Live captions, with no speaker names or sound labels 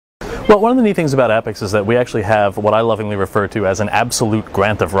Well, one of the neat things about EPIX is that we actually have what I lovingly refer to as an absolute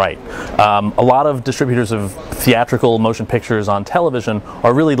grant of right. A lot of distributors of theatrical motion pictures on television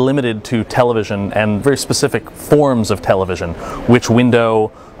are really limited to television and very specific forms of television, which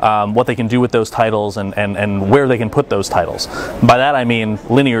window, what they can do with those titles, and where they can put those titles. By that I mean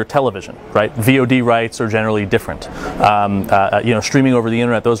linear television, right? VOD rights are generally different. You know, streaming over the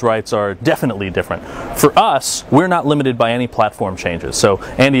internet, those rights are definitely different. For us, we're not limited by any platform changes. So,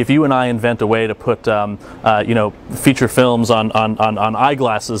 Andy, if you and I invent a way to put, you know, feature films on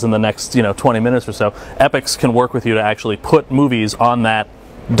eyeglasses in the next, you know, 20 minutes or so, EPIX can work with you to actually put movies on that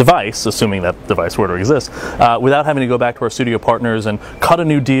device, assuming that device were to exist, without having to go back to our studio partners and cut a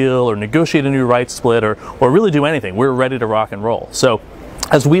new deal or negotiate a new rights split or really do anything. We're ready to rock and roll. So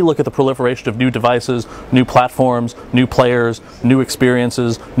as we look at the proliferation of new devices, new platforms, new players, new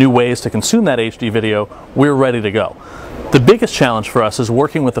experiences, new ways to consume that HD video, we're ready to go. The biggest challenge for us is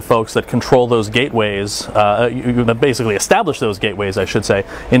working with the folks that control those gateways, basically establish those gateways, I should say,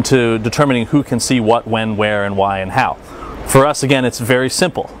 into determining who can see what, when, where, and why, and how. For us, again, it's very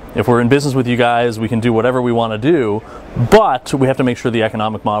simple. If we're in business with you guys, we can do whatever we want to do, but we have to make sure the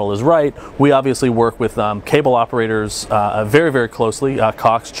economic model is right. We obviously work with cable operators very, very closely,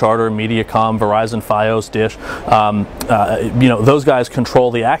 Cox, Charter, Mediacom, Verizon, Fios, Dish. You know, those guys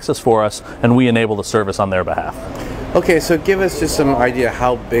control the access for us, and we enable the service on their behalf. Okay, so give us just some idea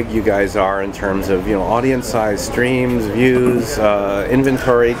how big you guys are in terms of, you know, audience size, streams, views,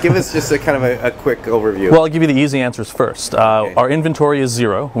 inventory. Give us just a kind of a quick overview. Well, I'll give you the easy answers first. Okay. Our inventory is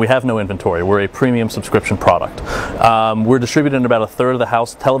 0. We have no inventory. We're a premium subscription product. We're distributed in about 1/3 of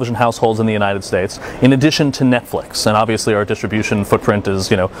the television households in the United States, in addition to Netflix. And obviously our distribution footprint is,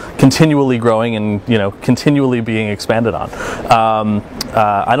 you know, continually growing and, you know, continually being expanded on.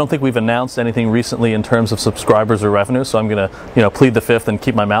 I don't think we've announced anything recently in terms of subscribers or revenue, so I'm going to, you know, plead the fifth and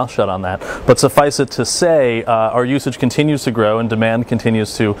keep my mouth shut on that. But suffice it to say, our usage continues to grow and demand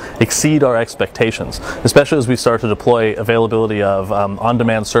continues to exceed our expectations, especially as we start to deploy availability of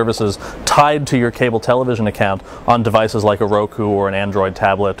on-demand services tied to your cable television account on devices like a Roku or an Android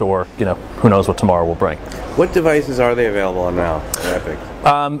tablet, or, you know, who knows what tomorrow will bring. What devices are they available on now, EPIX?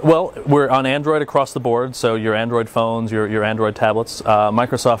 Well, we're on Android across the board, so your Android phones, your Android tablets.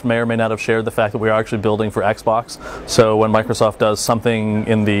 Microsoft may or may not have shared the fact that we are actually building for Xbox. So when Microsoft does something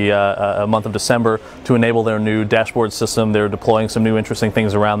in the month of December to enable their new dashboard system, they're deploying some new interesting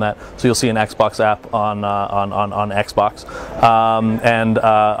things around that. So you'll see an Xbox app on Xbox. And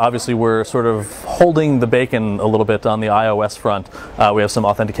obviously we're sort of holding the bacon a little bit on the iOS front. We have some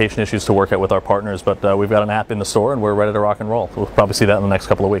authentication issues to work out with our partners, but we've got an app in the store and we're ready to rock and roll. We'll probably see that in the next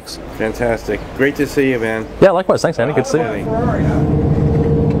couple of weeks. Fantastic. Great to see you, man. Yeah, likewise. Thanks, Andy. Good to see you.